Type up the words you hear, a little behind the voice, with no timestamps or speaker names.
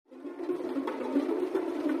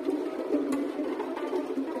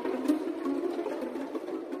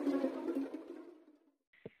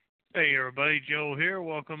Hey everybody, Joe here.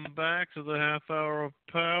 Welcome back to the Half Hour of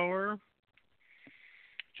Power.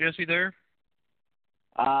 Jesse there?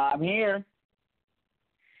 I'm here.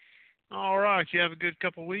 All right, you have a good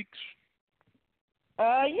couple weeks?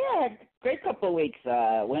 Yeah, great couple of weeks.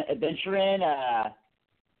 Went adventuring,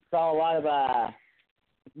 saw a lot of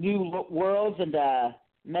new worlds, and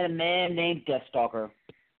met a man named Deathstalker.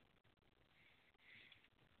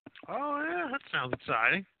 Oh yeah, that sounds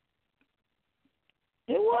exciting.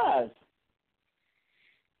 It was.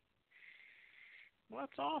 Well,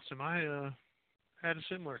 that's awesome. I had a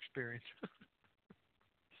similar experience.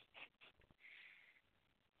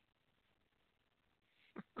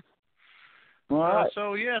 All right.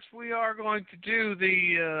 So yes, we are going to do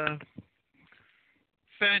the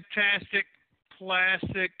fantastic,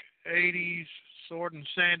 classic 80s sword and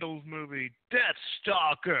sandals movie,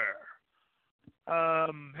 Deathstalker.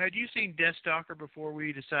 Had you seen Deathstalker before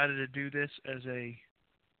we decided to do this as a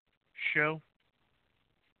show?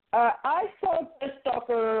 I saw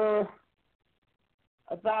Deathstalker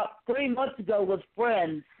about 3 months ago with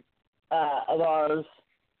friends of ours.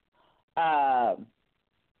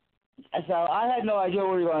 So I had no idea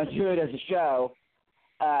we were going to do it as a show.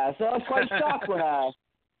 So I was quite shocked when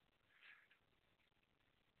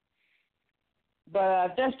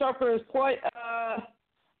But Deathstalker is quite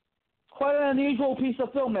an unusual piece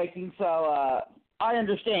of filmmaking, so I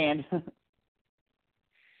understand.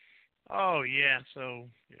 Oh yeah, so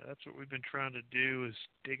yeah, that's what we've been trying to do is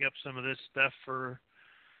dig up some of this stuff for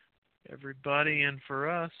everybody and for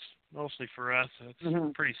us. Mostly for us. It's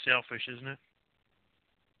pretty selfish, isn't it?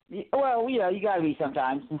 Well, yeah, you gotta be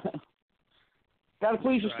sometimes. Gotta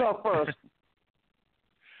please yourself first.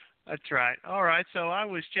 That's right. All right, so I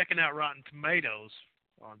was checking out Rotten Tomatoes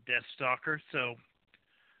on Deathstalker. So,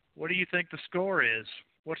 what do you think the score is?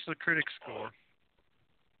 What's the critic score?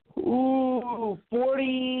 Ooh,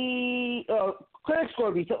 40. Critic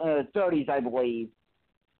score would be 30s, I believe.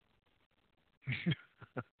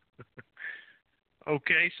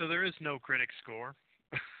 Okay, so there is no critic score.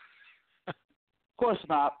 Of course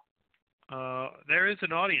not. There is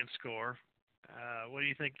an audience score. What do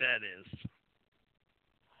you think that is?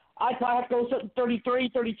 I'd have to go 33,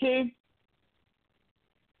 32.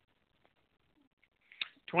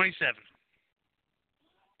 27.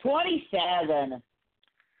 27.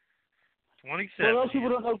 27. Well, those people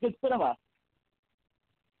don't know good cinema.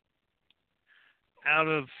 Out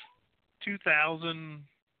of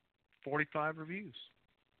 2,045 reviews.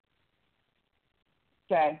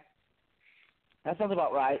 Okay. That sounds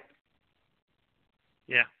about right.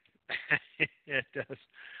 Yeah, it does.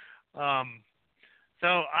 So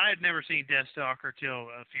I had never seen Deathstalker till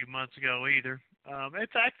a few months ago either.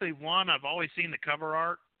 It's actually one I've always seen the cover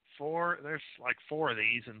art for. There's like 4 of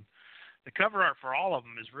these, and the cover art for all of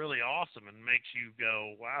them is really awesome and makes you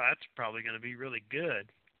go, wow, that's probably going to be really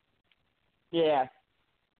good. Yeah.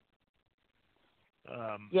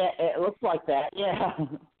 Yeah, it looks like that, yeah.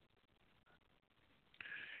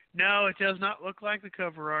 No, it does not look like the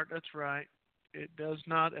cover art. That's right. It does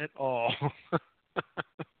not at all.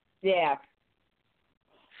 Yeah.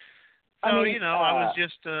 So, I mean, I was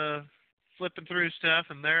just flipping through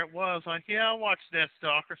stuff, and there it was. Like, yeah, I'll watch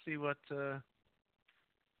Deathstalker, see what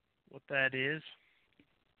that is.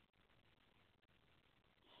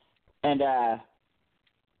 And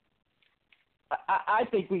I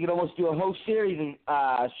think we could almost do a whole series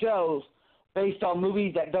of shows based on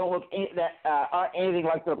movies that don't look aren't anything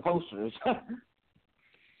like their posters.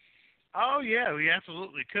 Oh yeah, we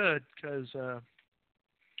absolutely could, because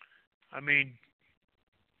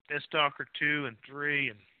Deathstalker 2 and 3,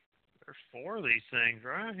 and there's 4 of these things,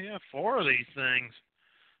 right? Yeah, 4 of these things.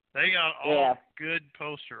 They got all good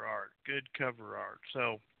poster art, good cover art.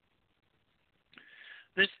 So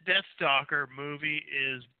this Deathstalker movie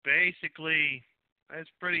is basically,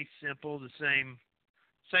 it's pretty simple, the same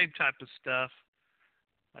type of stuff.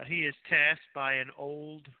 He is tasked by an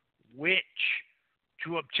old witch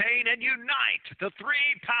to obtain and unite the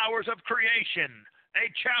 3 powers of creation, a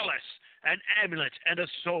chalice, an amulet, and a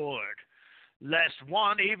sword, lest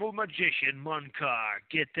one evil magician, Munkar,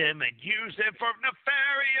 get them and use them for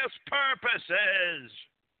nefarious purposes.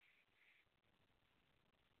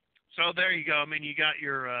 So there you go. I mean, you got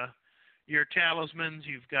your talismans.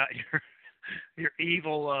 You've got your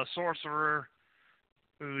evil sorcerer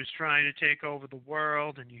who's trying to take over the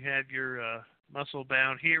world, and you have your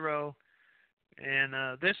muscle-bound hero. And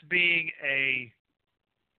this being a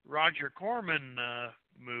Roger Corman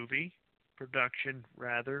movie production,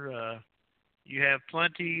 rather, you have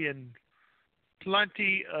plenty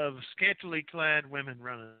of scantily clad women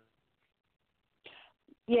running.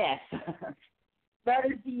 Yes. That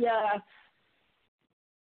is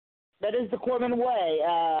That is the Corman way.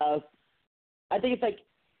 I think it's like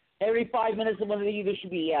every 5 minutes someone either should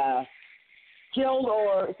be killed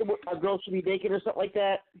or a girl should be naked or something like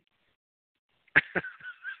that.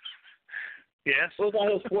 Yes. Was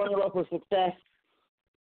that his formula for success?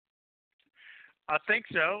 I think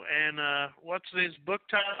so. And what's his book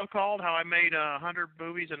title called? How I Made 100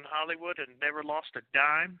 Movies in Hollywood and Never Lost a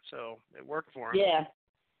Dime. So it worked for him. Yeah.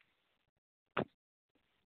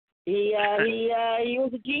 He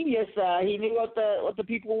was a genius. He knew what the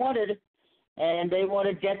people wanted, and they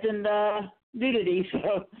wanted death and nudity.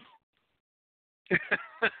 So.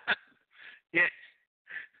 Yeah.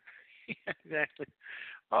 Yeah, exactly.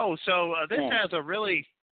 Oh, so this has a really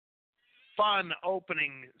fun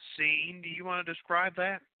opening scene. Do you want to describe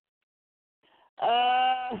that?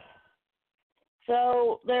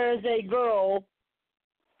 So there's a girl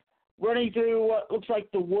running through what looks like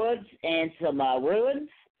the woods and some ruins.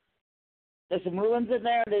 There's some ruins in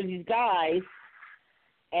there. There's these guys,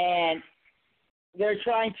 and they're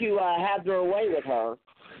trying to have their way with her.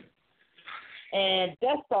 And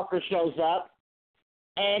Deathstalker shows up,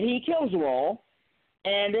 and he kills them all,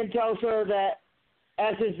 and then tells her that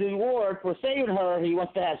as his reward for saving her, he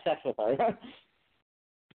wants to have sex with her.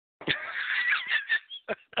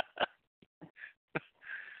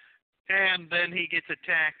 And then he gets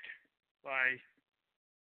attacked by...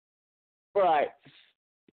 Right.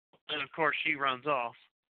 And, of course, she runs off.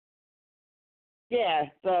 Yeah,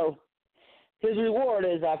 so his reward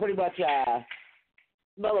is pretty much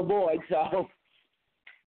null and void, so...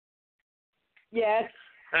 Yes.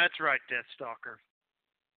 That's right, Deathstalker.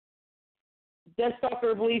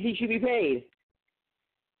 Deathstalker believes he should be paid.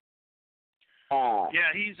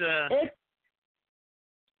 Yeah, he's a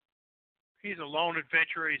lone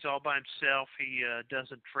adventurer. He's all by himself. He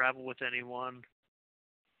doesn't travel with anyone.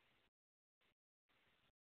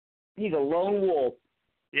 He's a lone wolf.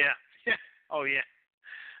 Yeah. Oh, yeah.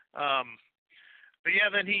 But yeah,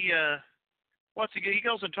 then he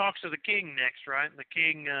goes and talks to the king next, right? And the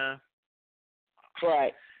king,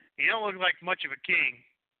 right. He don't look like much of a king.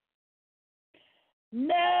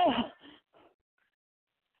 No,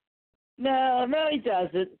 he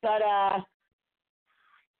doesn't. But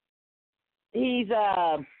he's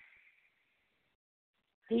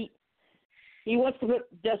he wants to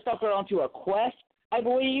put Deathstalker onto a quest, I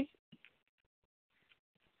believe.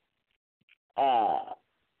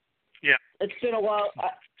 Yeah. It's been a while.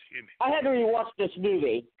 I had to rewatch this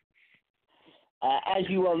movie, as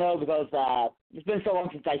you well know, because it's been so long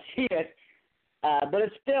since I've seen it. But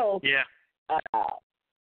it's still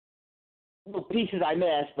little pieces I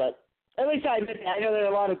missed, but at least I admit, I know there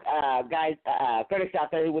are a lot of critics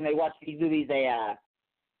out there who, when they watch these movies, they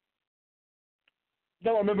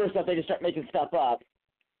don't remember stuff. They just start making stuff up.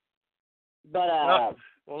 But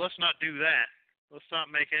well, let's not do that. Let's not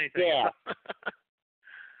make anything yeah. up.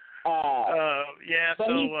 Yeah. So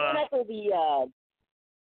he's after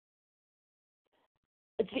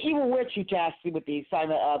it's the evil witch who tasks him with the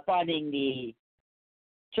assignment of finding the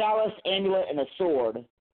chalice, amulet, and a sword.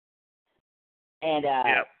 And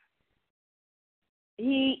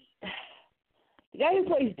the guy who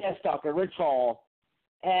plays Deathstalker, Rich Hall,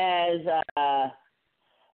 has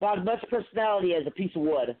about as much personality as a piece of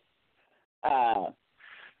wood.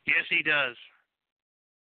 Yes, he does.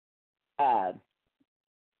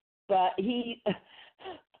 But he's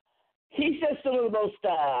just some of the most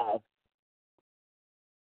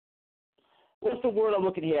what's the word I'm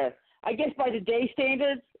looking here? I guess by today's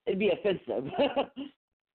standards, it'd be offensive.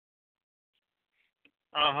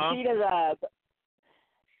 He does,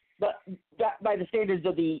 but by the standards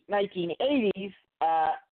of the 1980s, it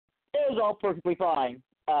was all perfectly fine.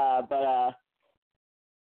 But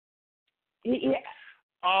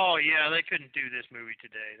oh yeah, they couldn't do this movie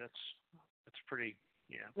today. That's pretty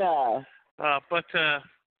No. But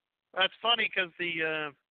that's funny because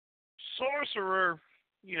the Sorcerer,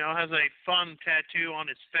 has a fun tattoo on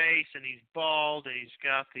his face, and he's bald, and he's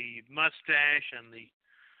got the mustache and the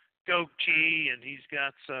goatee, and he's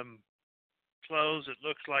got some clothes that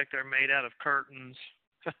looks like they're made out of curtains.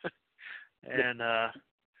 And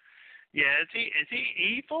is he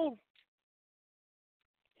evil?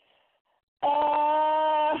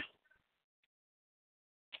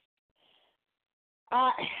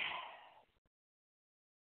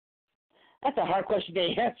 That's a hard question to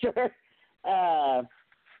answer.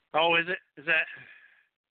 Oh, is it? Is that?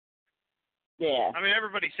 Yeah. I mean,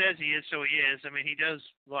 everybody says he is, so he is. I mean, he does,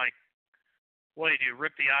 like, what do you do?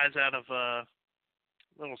 Rip the eyes out of a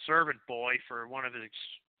little servant boy for one of his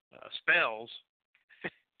spells.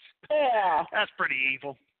 Yeah. That's pretty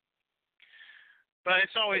evil. But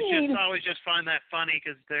it's always just find that funny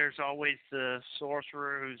because there's always the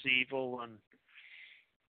sorcerer who's evil, and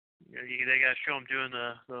they got to show him doing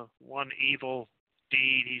the one evil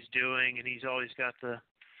deed he's doing, and he's always got the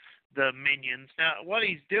minions. Now, what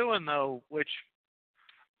he's doing though, which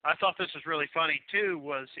I thought this was really funny too,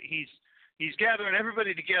 was he's gathering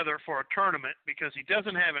everybody together for a tournament because he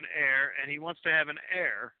doesn't have an heir, and he wants to have an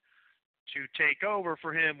heir to take over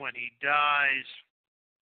for him when he dies.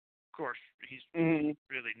 Of course, he's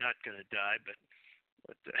really not going to die, but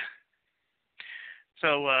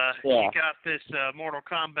so you got this Mortal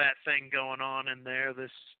Kombat thing going on in there,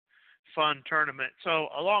 this fun tournament. So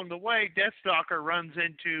along the way, Deathstalker runs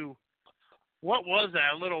into, what was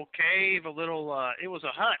that? A little cave, it was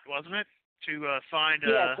a hut, wasn't it? To find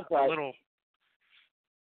a little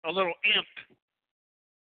imp.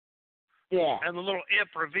 Yeah. And the little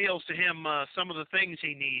imp reveals to him some of the things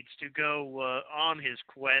he needs to go on his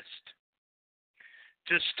quest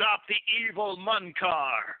to stop the evil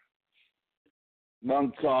Munkar.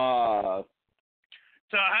 Munkar.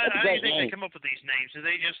 So how do you think they come up with these names? Do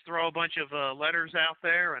they just throw a bunch of letters out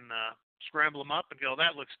there and scramble them up and go,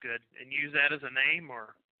 that looks good, and use that as a name,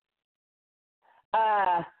 or?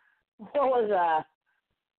 What was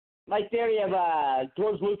my theory of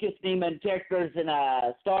George Lucas naming characters in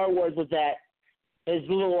Star Wars was that his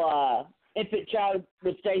little infant child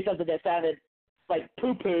would say something that sounded like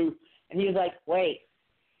poo-poo, and he was like, wait,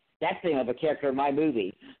 that's the name of a character in my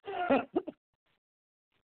movie.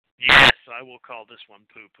 Yes, I will call this one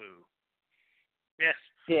poo-poo. Yes.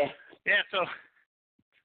 Yeah. Yeah, so,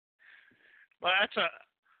 well, I thought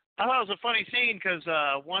it was a funny scene because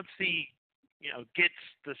once he, gets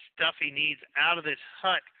the stuff he needs out of this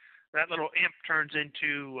hut, that little imp turns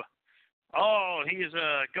into, he's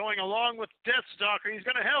going along with Deathstalker. He's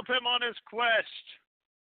going to help him on his quest.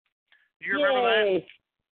 Do you remember that?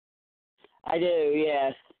 I do,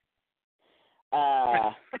 yes.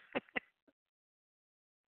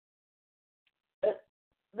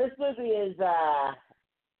 This movie is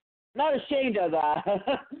not ashamed of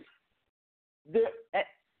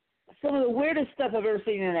some of the weirdest stuff I've ever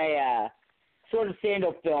seen in a sort of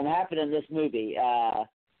sandal film happened in this movie. The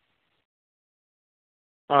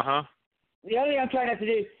only thing I'm trying not to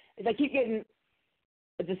do is I keep getting,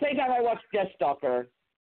 at the same time I watched Deathstalker,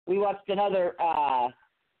 we watched another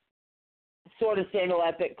sort of sandal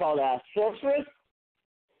epic called Sorcerer.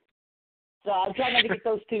 So I'm trying not to get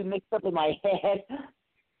those two mixed up in my head.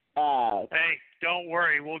 Hey, don't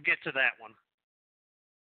worry, we'll get to that one.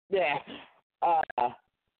 Yeah.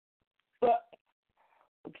 But,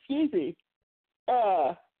 excuse me.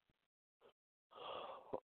 The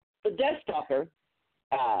Deathstalker,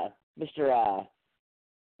 Mr.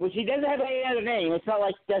 Which he doesn't have any other name. It's not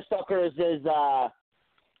like Deathstalker is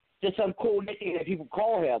just some cool nickname that people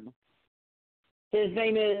call him. His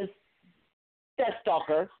name is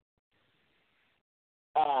Deathstalker.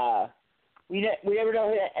 We never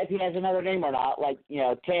know if he has another name or not, like,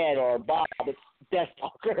 Ted or Bob. It's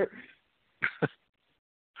Deathstalker.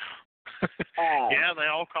 Yeah, they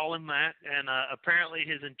all call him that, and apparently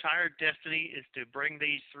his entire destiny is to bring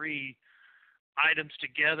these three items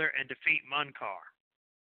together and defeat Munkar.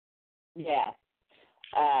 Yeah.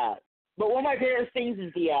 But one of my favorite scenes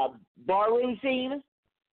is the barroom scene.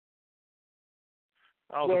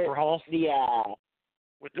 Oh, the brawl?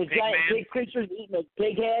 With the giant pig creatures eating a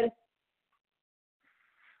pig head.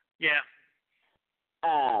 Yeah.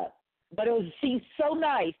 But it was a scene so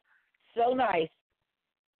nice.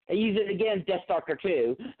 They use it again, Deathstalker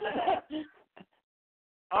 2.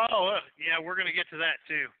 Yeah, we're going to get to that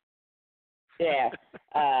too. Yeah.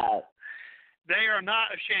 They are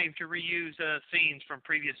not ashamed to reuse scenes from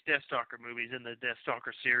previous Deathstalker movies in the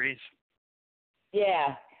Deathstalker series.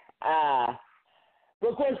 Yeah. But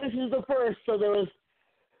of course, this is the first, so there was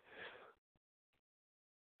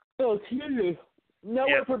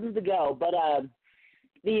nowhere for them to go. But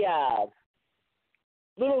the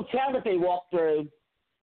little town that they walked through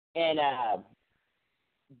in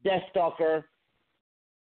Deathstalker,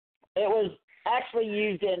 it was actually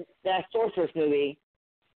used in that Sorcerer movie,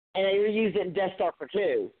 and they reused it in Deathstalker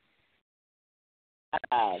 2.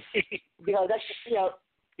 Because that's,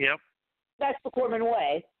 Yep. That's the Corman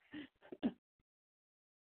way.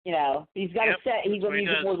 He's got a set. He's going to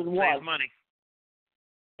use it more than once. Save money.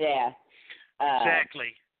 Yeah.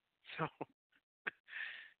 Exactly. So,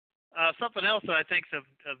 something else that I think is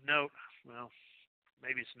of note, well,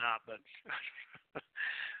 maybe it's not, but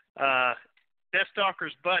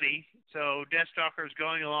Deathstalker's buddy. So Deathstalker's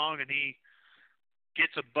going along, and he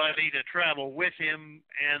gets a buddy to travel with him,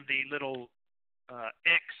 and the little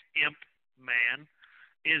ex-imp man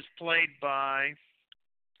is played by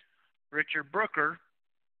Richard Brooker,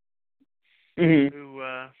 Mm-hmm. who,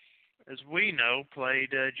 as we know, played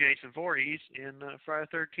Jason Voorhees in Friday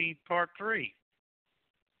the 13th Part 3.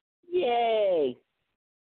 Yay!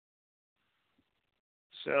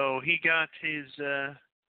 So he got his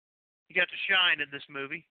he got to shine in this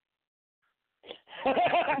movie.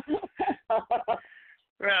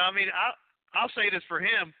 Well, I mean, I'll say this for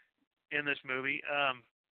him in this movie.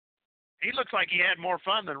 He looks like he had more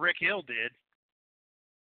fun than Rick Hill did.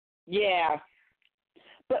 Yeah.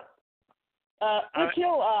 But Rick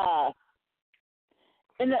Hill,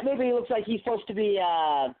 in that movie, he looks like he's supposed to be,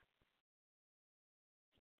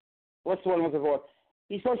 what's the one I'm looking for?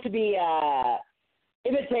 He's supposed to be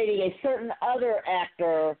imitating a certain other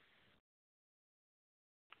actor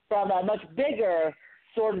from a much bigger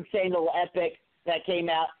sword and sandal epic that came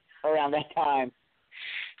out around that time.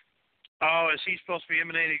 Oh, is he supposed to be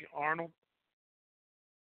imitating Arnold?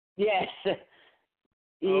 Yes.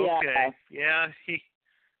 Okay. Yeah.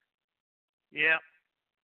 Yeah.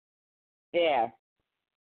 Yeah.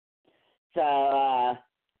 So,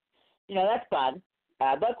 that's fun.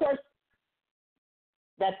 But of course,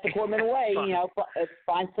 that's the Corman way.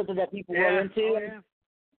 Find something that people are into.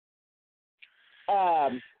 Oh,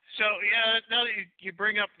 yeah. So yeah, now that you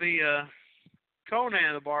bring up the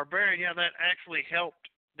Conan the Barbarian, yeah, that actually helped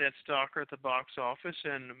Deathstalker at the box office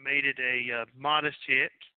and made it a modest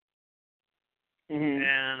hit. Mm-hmm.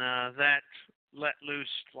 And that let loose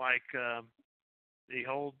the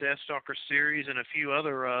whole Deathstalker series and a few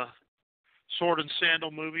other sword and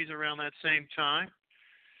sandal movies around that same time.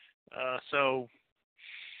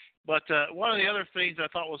 But one of the other things I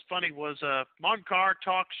thought was funny was Munkar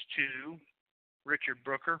talks to Richard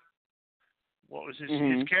Brooker. What was his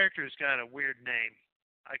character's got a weird name.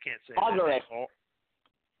 I can't say Algorithm.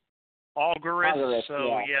 Algorithm.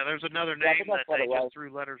 So yeah, there's another name that they just threw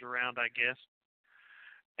letters around, I guess.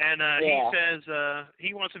 And he says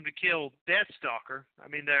he wants him to kill Deathstalker. I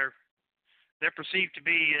mean, they're perceived to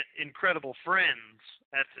be incredible friends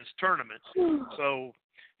at this tournament. So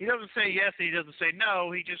he doesn't say yes and he doesn't say no.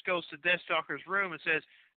 He just goes to Deathstalker's room and says,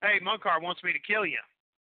 "Hey, Munkar wants me to kill you."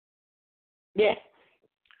 Yeah.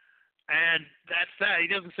 And that's that. He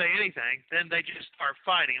doesn't say anything. Then they just start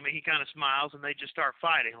fighting. I mean, he kind of smiles and they just start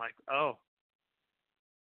fighting. Like, oh.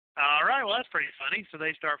 All right, well, that's pretty funny. So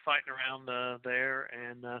they start fighting around there,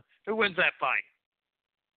 and who wins that fight?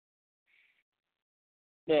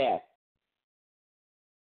 Yeah.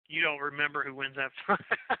 You don't remember who wins that fight?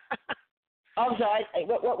 I'm sorry.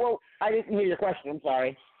 Well, I didn't hear your question. I'm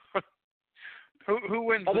sorry. Who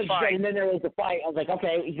wins the fight? And then there was the fight. I was like,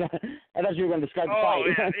 okay. I thought you were going to describe the fight.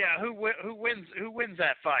 Oh yeah. Who wins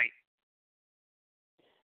that fight?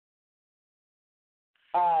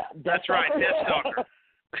 That's right, Deathstalker.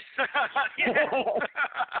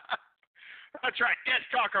 That's right,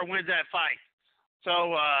 Deathstalker wins that fight.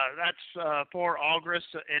 So that's poor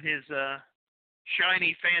Algrist in his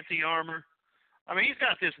shiny, fancy armor. I mean, he's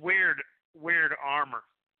got this weird armor.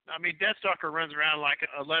 I mean, Deathstalker runs around like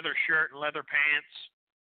a leather shirt and leather pants,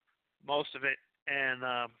 most of it, and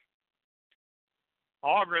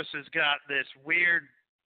Algrist has got this weird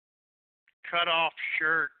cut-off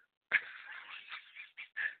shirt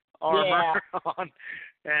armor on,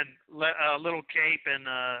 and a little cape and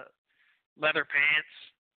leather pants.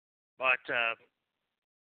 But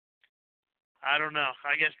I don't know.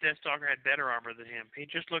 I guess Deathstalker had better armor than him. He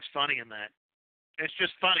just looks funny in that. It's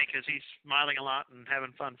just funny because he's smiling a lot and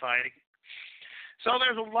having fun fighting. So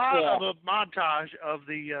there's a lot of a montage of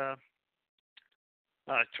the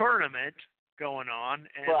tournament going on,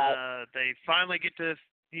 and they finally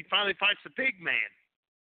he finally fights the pig man.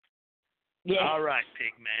 Yeah. All right,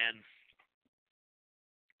 pig man.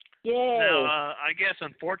 Yeah. Now, I guess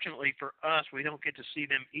unfortunately for us, we don't get to see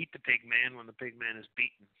them eat the pig man when the pig man is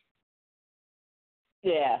beaten.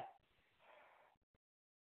 Yeah.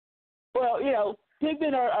 Well,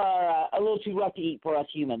 pigmen are a little too rough to eat for us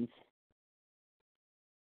humans.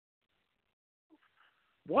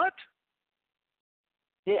 What?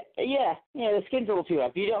 Yeah, the skin's a little too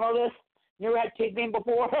rough. You don't know this? You never had pigmen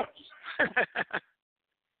before?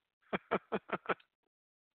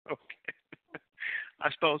 Okay.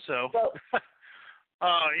 I suppose so.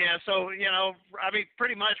 Yeah, so, I mean,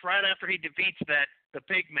 pretty much right after he defeats the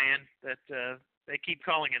pig man that they keep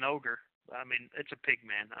calling an ogre. I mean, it's a pig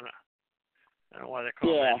man. I don't know why they're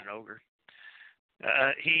calling that an ogre.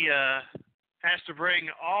 He has to bring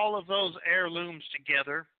all of those heirlooms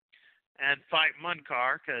together and fight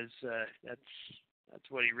Munkar, because that's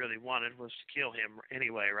what he really wanted, was to kill him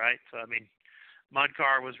anyway, right? So, I mean,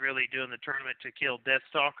 Munkar was really doing the tournament to kill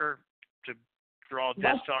Deathstalker, to draw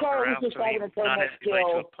Deathstalker out so he would not have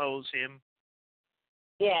anybody to oppose him.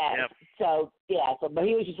 Yeah. Yep. So but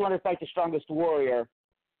he was just wanting to fight the strongest warrior.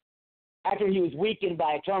 After he was weakened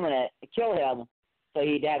by a Terminate to kill him, so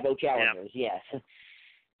he'd have no challengers. Yes.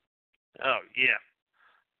 Oh yeah.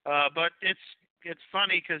 But it's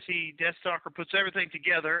funny because Deathstalker puts everything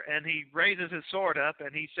together and he raises his sword up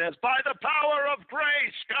and he says, "By the power of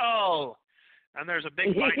Grayskull!" And there's a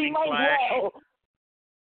big lightning flash. Well.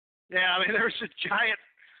 Yeah, I mean there's a giant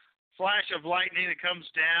flash of lightning that comes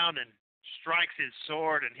down and strikes his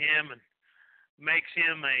sword and him and makes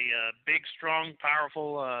him a big, strong,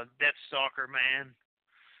 powerful Deathstalker man.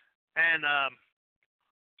 And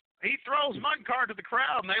he throws Munkar to the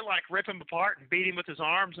crowd, and they like rip him apart and beat him with his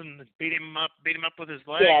arms and beat him up with his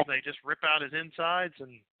legs. Yeah. They just rip out his insides,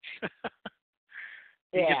 and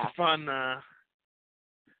he Yeah. gets a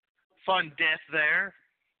fun death there.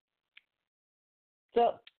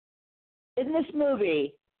 So, in this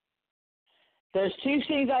movie, there's two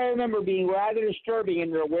scenes I remember being rather disturbing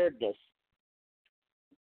in their weirdness.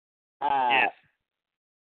 Yes.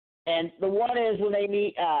 And the one is when they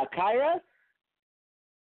meet Kyra,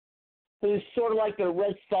 who's sort of like the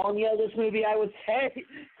Red Sonja of this movie, I would say.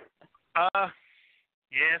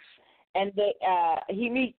 Yes. And they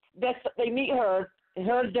meet her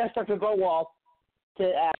and Deathstalker go off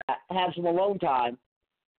to have some alone time.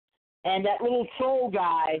 And that little troll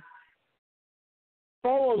guy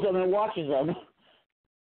follows them and watches them.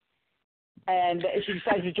 And she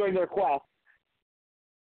decides to join their quest.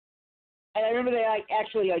 And I remember they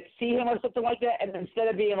actually see him or something like that, and instead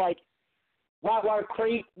of being like, "Wow,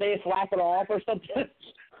 creep," they just laugh it off or something.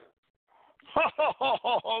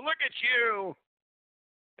 Oh, look at you!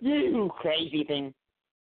 You crazy thing.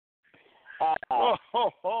 And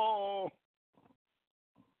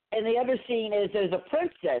the other scene is there's a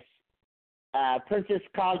princess. Princess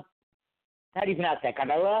called, how do you pronounce that?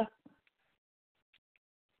 Carmela?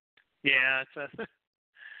 Yeah,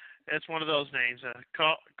 it's one of those names.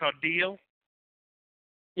 Caudil.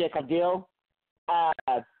 Yeah, Caudil.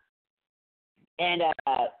 And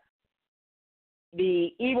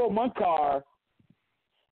the evil Munkar,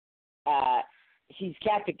 she's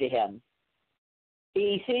captive to him.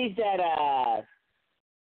 He sees that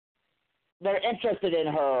they're interested in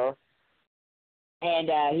her, and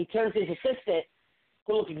he turns to his assistant,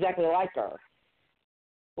 who looks exactly like her.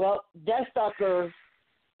 Well, Deathstalker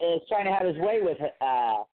is trying to have his way with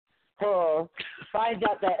her, finds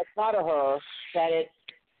out that it's not her, that it's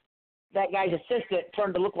that guy's assistant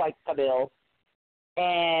turned to look like Caudil,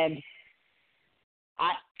 and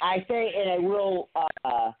I say in a real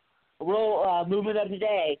movement of the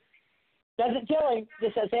day, doesn't kill him,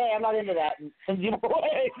 just says, "Hey, I'm not into that," and sends him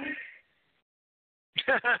away.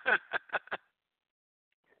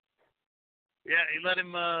 Yeah, he let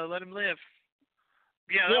him live.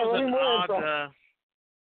 Yeah, Yeah, that was an odd. live,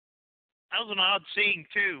 That was an odd scene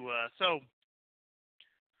too. So,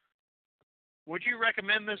 would you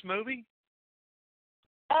recommend this movie?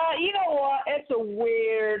 You know what? It's a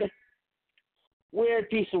weird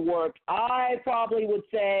piece of work. I probably would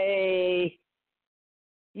say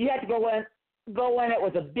you have to go in it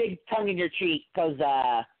with a big tongue in your cheek, because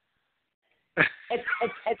it's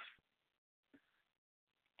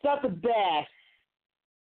not the best,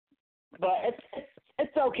 but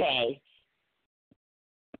it's okay.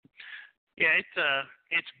 Yeah,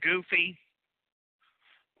 it's goofy.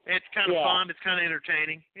 It's kind of fun. It's kind of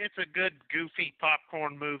entertaining. It's a good goofy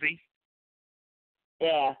popcorn movie.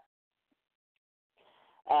 Yeah.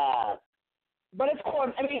 But it's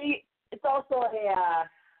corner. I mean, it's also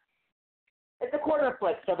it's a corner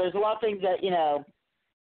flick, so there's a lot of things that you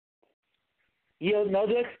don't know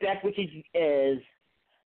to expect, which is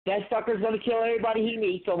Deathstalker's going to kill everybody he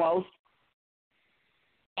meets almost,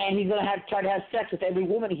 and he's going to try to have sex with every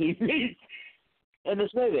woman he meets in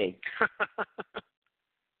this movie.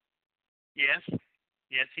 Yes,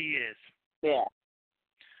 he is. Yeah.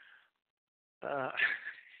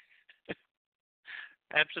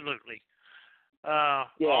 Absolutely.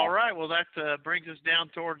 Yeah. All right. Well, that brings us down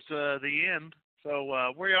towards the end.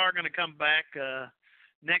 So we are going to come back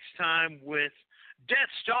next time with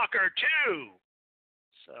Deathstalker 2.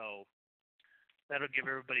 So that'll give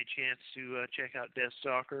everybody a chance to check out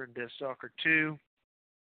Deathstalker and Deathstalker 2,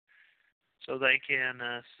 so they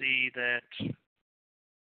can see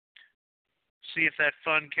if that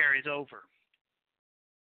fun carries over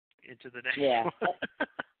into the next one.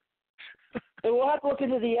 And we'll have to look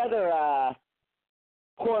into the other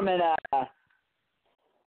Corman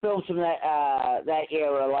films from that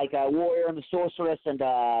era, like Warrior and the Sorceress and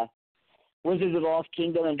Wizards of the Lost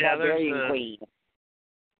Kingdom and Barbarian Queen.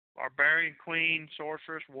 Barbarian Queen,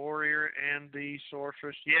 Sorceress, Warrior, and the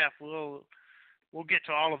Sorceress. Yeah, we'll get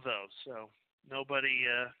to all of those. So nobody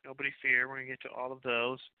fear. We're gonna get to all of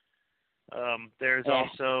those. There's Yeah.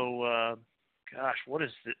 also, gosh, what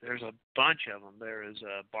is it? There's a bunch of them. There is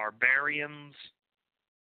barbarians.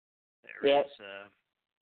 There Yep. is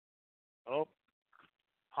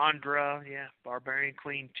Hondra, yeah, barbarian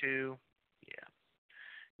queen too. Yeah.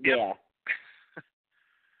 Yep. Yeah.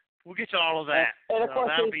 We'll get to all of that. And of course,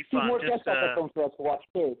 that'll there's be two fun. more Just, Deathstalker films for us to watch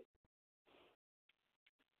too.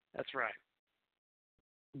 That's right.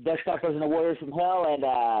 Deathstalkers and the Warriors from Hell, and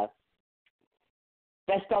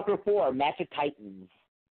Deathstalker 4, Magic Titans.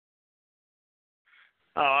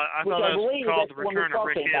 Oh, I Which thought I that was believe called that's The when Return of Paul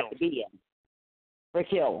Rick came back Hill. to be in. Rick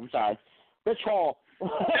Hill, I'm sorry. Rich Hall.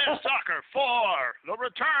 Deathstalker 4, The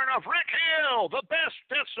Return of Rick Hill, the best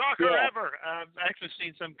Deathstalker Yeah. ever. I've actually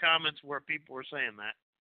seen some comments where people were saying that.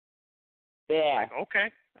 Yeah.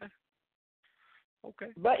 Okay.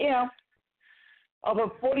 Okay. But, you know, of a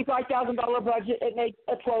 $45,000 budget, it made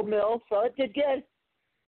a $12 million, so it did good.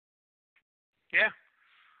 Yeah.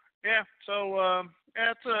 Yeah. So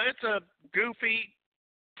it's a goofy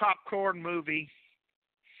popcorn movie.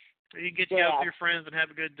 You can get together with your friends and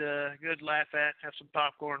have a good laugh at, have some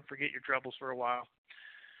popcorn, forget your troubles for a while.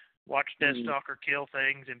 Watch Deathstalker kill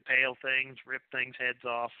things, impale things, rip things heads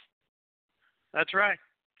off. That's right.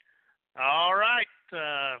 All right.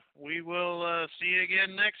 We will see you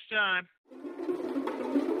again next time.